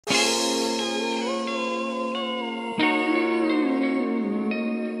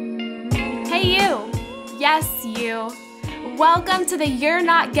Yes, you. Welcome to the You're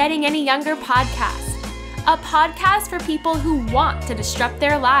Not Getting Any Younger podcast, a podcast for people who want to disrupt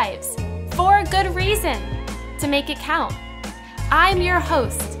their lives for a good reason, to make it count. I'm your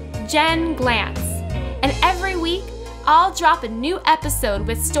host, Jen Glantz, and every week I'll drop a new episode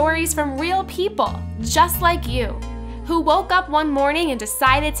with stories from real people just like you, who woke up one morning and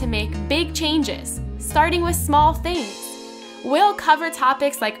decided to make big changes, starting with small things. We'll cover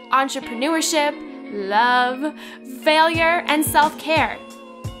topics like entrepreneurship, love, failure, and self-care.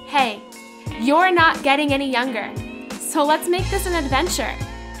 Hey, you're not getting any younger, so let's make this an adventure.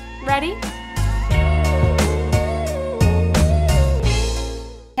 Ready?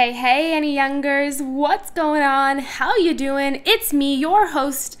 Hey, any youngers, what's going on? How you doing? It's me, your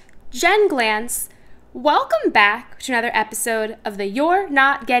host, Jen Glantz. Welcome back to another episode of the You're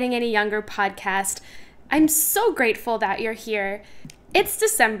Not Getting Any Younger podcast. I'm so grateful that you're here. It's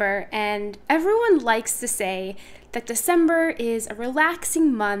December, and everyone likes to say that December is a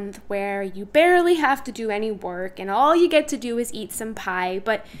relaxing month where you barely have to do any work and all you get to do is eat some pie.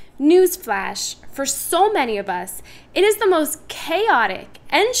 But newsflash, for so many of us, it is the most chaotic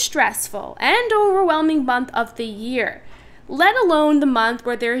and stressful and overwhelming month of the year, let alone the month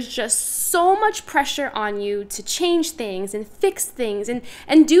where there's just so much pressure on you to change things and fix things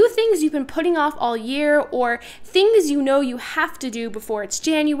and do things you've been putting off all year, or things you know you have to do before it's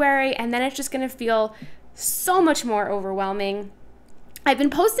January, and then it's just going to feel so much more overwhelming. I've been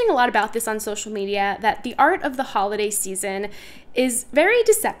posting a lot about this on social media, that the art of the holiday season is very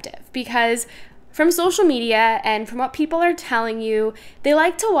deceptive, because from social media and from what people are telling you, they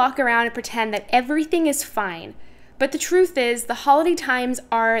like to walk around and pretend that everything is fine. But the truth is, the holiday times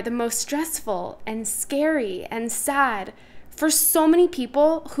are the most stressful and scary and sad for so many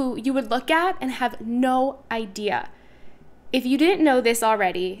people who you would look at and have no idea. If you didn't know this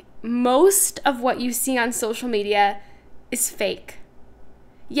already, most of what you see on social media is fake.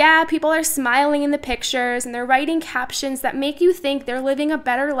 Yeah, people are smiling in the pictures and they're writing captions that make you think they're living a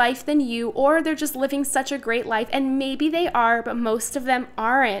better life than you, or they're just living such a great life, and maybe they are, but most of them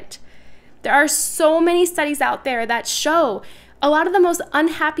aren't. There are so many studies out there that show a lot of the most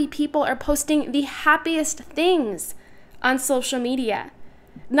unhappy people are posting the happiest things on social media.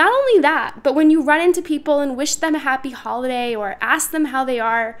 Not only that, but when you run into people and wish them a happy holiday or ask them how they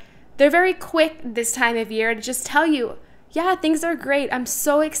are, they're very quick this time of year to just tell you, yeah, things are great. I'm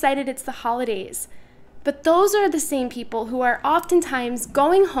so excited it's the holidays. But those are the same people who are oftentimes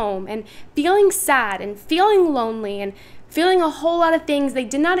going home and feeling sad and feeling lonely and feeling a whole lot of things they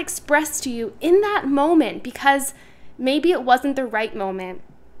did not express to you in that moment because maybe it wasn't the right moment.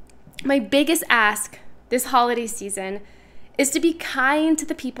 My biggest ask this holiday season is to be kind to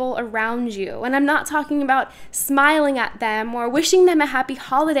the people around you. And I'm not talking about smiling at them or wishing them a happy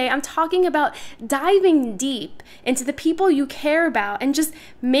holiday. I'm talking about diving deep into the people you care about and just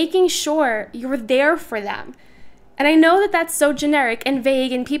making sure you're there for them. And I know that that's so generic and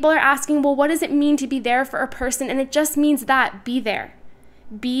vague, and people are asking, well, what does it mean to be there for a person? And it just means that, be there.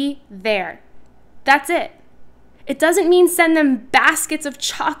 Be there. That's it. It doesn't mean send them baskets of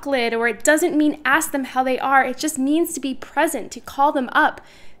chocolate, or it doesn't mean ask them how they are. It just means to be present, to call them up,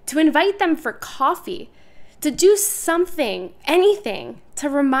 to invite them for coffee, to do something, anything, to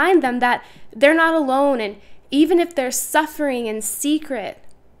remind them that they're not alone, and even if they're suffering in secret,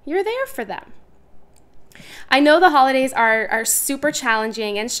 you're there for them. I know the holidays are super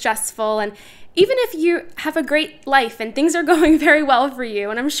challenging and stressful, and even if you have a great life and things are going very well for you,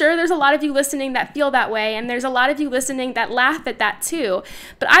 and I'm sure there's a lot of you listening that feel that way, and there's a lot of you listening that laugh at that too,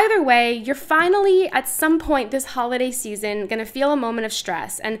 but either way, you're finally at some point this holiday season going to feel a moment of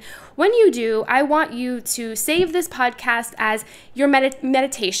stress. And when you do, I want you to save this podcast as your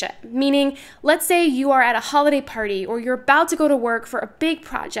meditation, meaning let's say you are at a holiday party, or you're about to go to work for a big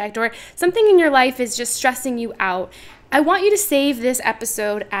project, or something in your life is just stressing you out. I want you to save this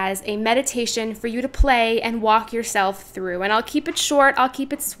episode as a meditation for you to play and walk yourself through. And I'll keep it short, I'll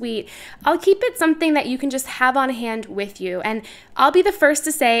keep it sweet, I'll keep it something that you can just have on hand with you. And I'll be the first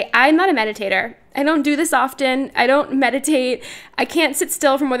to say, I'm not a meditator. I don't do this often. I don't meditate. I can't sit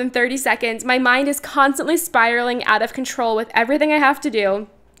still for more than 30 seconds. My mind is constantly spiraling out of control with everything I have to do.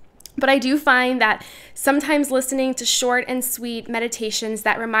 But I do find that sometimes listening to short and sweet meditations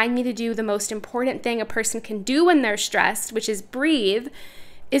that remind me to do the most important thing a person can do when they're stressed, which is breathe,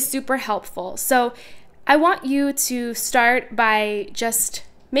 is super helpful. So I want you to start by just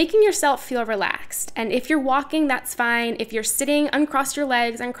making yourself feel relaxed. And if you're walking, that's fine. If you're sitting, uncross your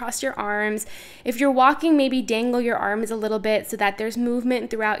legs, uncross your arms. If you're walking, maybe dangle your arms a little bit so that there's movement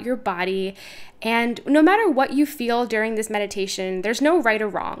throughout your body. And no matter what you feel during this meditation, there's no right or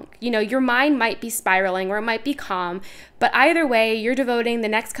wrong. Your mind might be spiraling or it might be calm, but either way, you're devoting the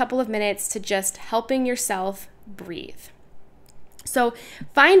next couple of minutes to just helping yourself breathe. So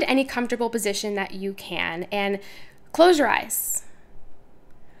find any comfortable position that you can and close your eyes.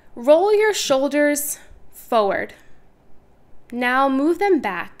 Roll your shoulders forward. Now move them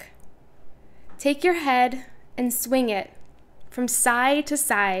back. Take your head and swing it from side to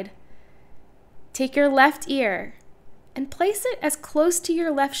side. Take your left ear and place it as close to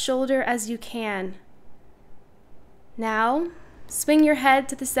your left shoulder as you can. Now, swing your head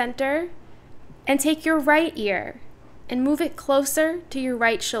to the center and take your right ear and move it closer to your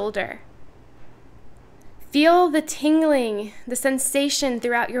right shoulder. Feel the tingling, the sensation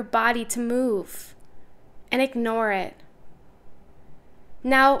throughout your body to move, and ignore it.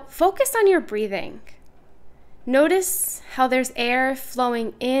 Now, focus on your breathing. Notice how there's air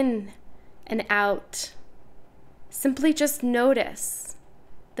flowing in and out. Simply just notice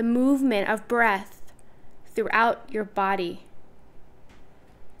the movement of breath throughout your body.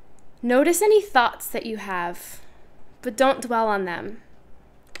 Notice any thoughts that you have, but don't dwell on them.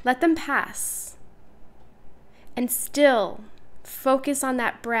 Let them pass. And still focus on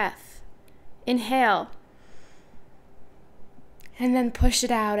that breath. Inhale. And then push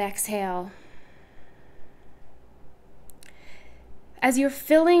it out, exhale. As you're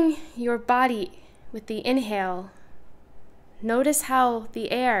filling your body with the inhale, notice how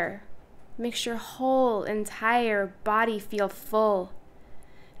the air makes your whole entire body feel full.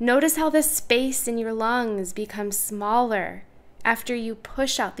 Notice how the space in your lungs becomes smaller after you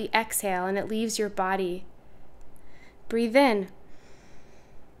push out the exhale and it leaves your body. Breathe in.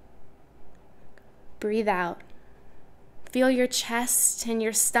 Breathe out. Feel your chest and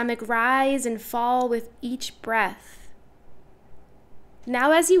your stomach rise and fall with each breath.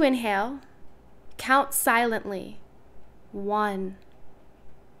 Now as you inhale, count silently. 1.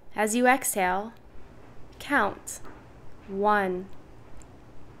 As you exhale, count. 1.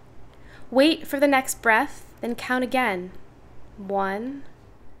 Wait for the next breath, then count again. 1.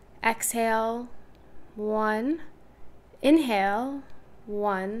 Exhale. 1. Inhale.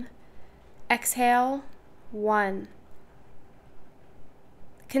 1. Exhale. 1.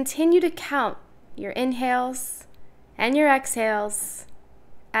 Continue to count your inhales and your exhales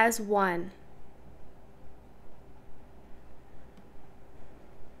as 1.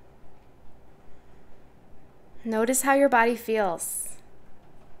 Notice how your body feels.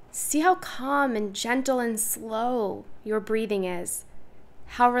 See how calm and gentle and slow your breathing is,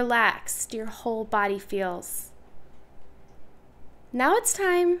 how relaxed your whole body feels. Now it's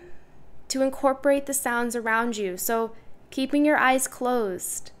time to incorporate the sounds around you, so keeping your eyes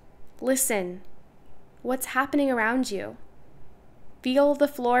closed, listen. What's happening around you? Feel the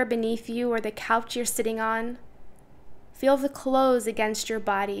floor beneath you or the couch you're sitting on. Feel the clothes against your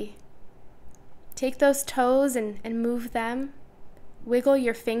body. Take those toes and move them. Wiggle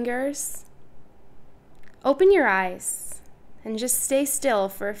your fingers. Open your eyes and just stay still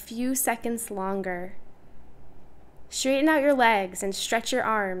for a few seconds longer. Straighten out your legs and stretch your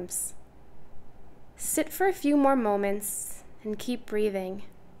arms. Sit for a few more moments and keep breathing.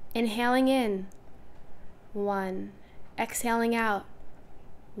 Inhaling in. 1. Exhaling out.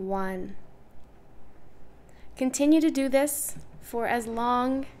 1. Continue to do this for as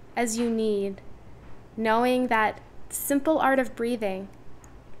long as you need, knowing that the simple art of breathing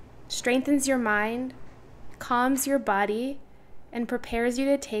strengthens your mind, calms your body, and prepares you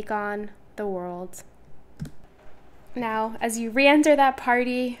to take on the world. Now, as you re-enter that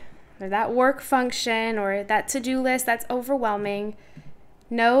party, or that work function, or that to-do list that's overwhelming,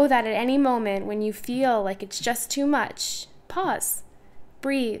 know that at any moment when you feel like it's just too much, pause,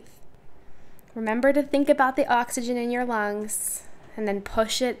 breathe. Remember to think about the oxygen in your lungs, and then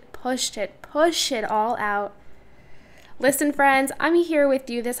push it all out. Listen, friends, I'm here with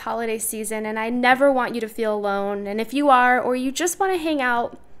you this holiday season, and I never want you to feel alone. And if you are, or you just want to hang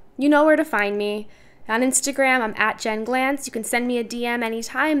out, you know where to find me. On Instagram, I'm at Jen Glantz. You can send me a DM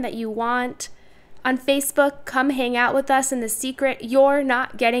anytime that you want. On Facebook, come hang out with us in the secret You're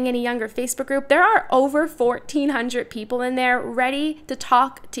Not Getting Any Younger Facebook group. There are over 1,400 people in there ready to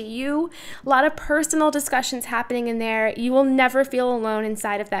talk to you. A lot of personal discussions happening in there. You will never feel alone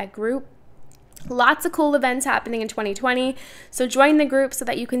inside of that group. Lots of cool events happening in 2020. So join the group so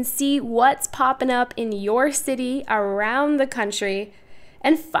that you can see what's popping up in your city, around the country.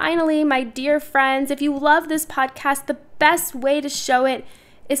 And finally, my dear friends, if you love this podcast, the best way to show it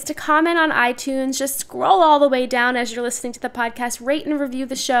is to comment on iTunes. Just scroll all the way down as you're listening to the podcast, rate and review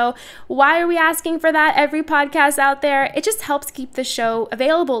the show. Why are we asking for that? Every podcast out there, it just helps keep the show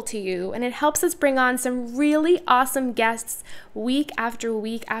available to you, and it helps us bring on some really awesome guests week after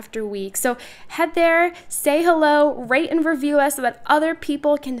week after week. So head there, say hello, rate and review us so that other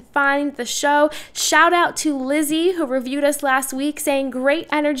people can find the show. Shout out to Lizzie, who reviewed us last week, saying great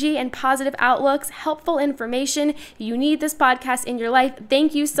energy and positive outlooks, helpful information. You need this podcast in your life.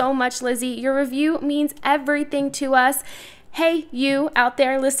 Thank you so much, Lizzie. Your review means everything to us. Hey, you out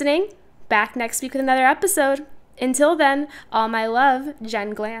there listening, back next week with another episode. Until then, all my love,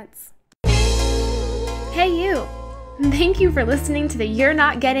 Jen Glantz. Hey, you. Thank you for listening to the You're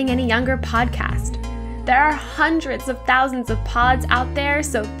Not Getting Any Younger podcast. There are hundreds of thousands of pods out there,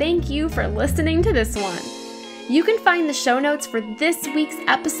 so thank you for listening to this one. You can find the show notes for this week's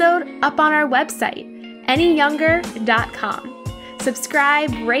episode up on our website, anyyounger.com.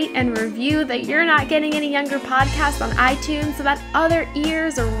 Subscribe, rate, and review the You're Not Getting Any Younger podcast on iTunes so that other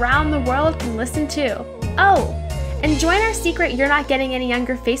ears around the world can listen too. Oh, and join our secret You're Not Getting Any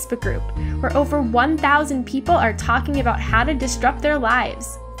Younger Facebook group, where over 1,000 people are talking about how to disrupt their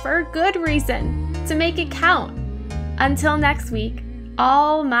lives, for a good reason, to make it count. Until next week,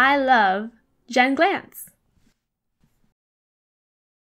 all my love, Jen Glantz.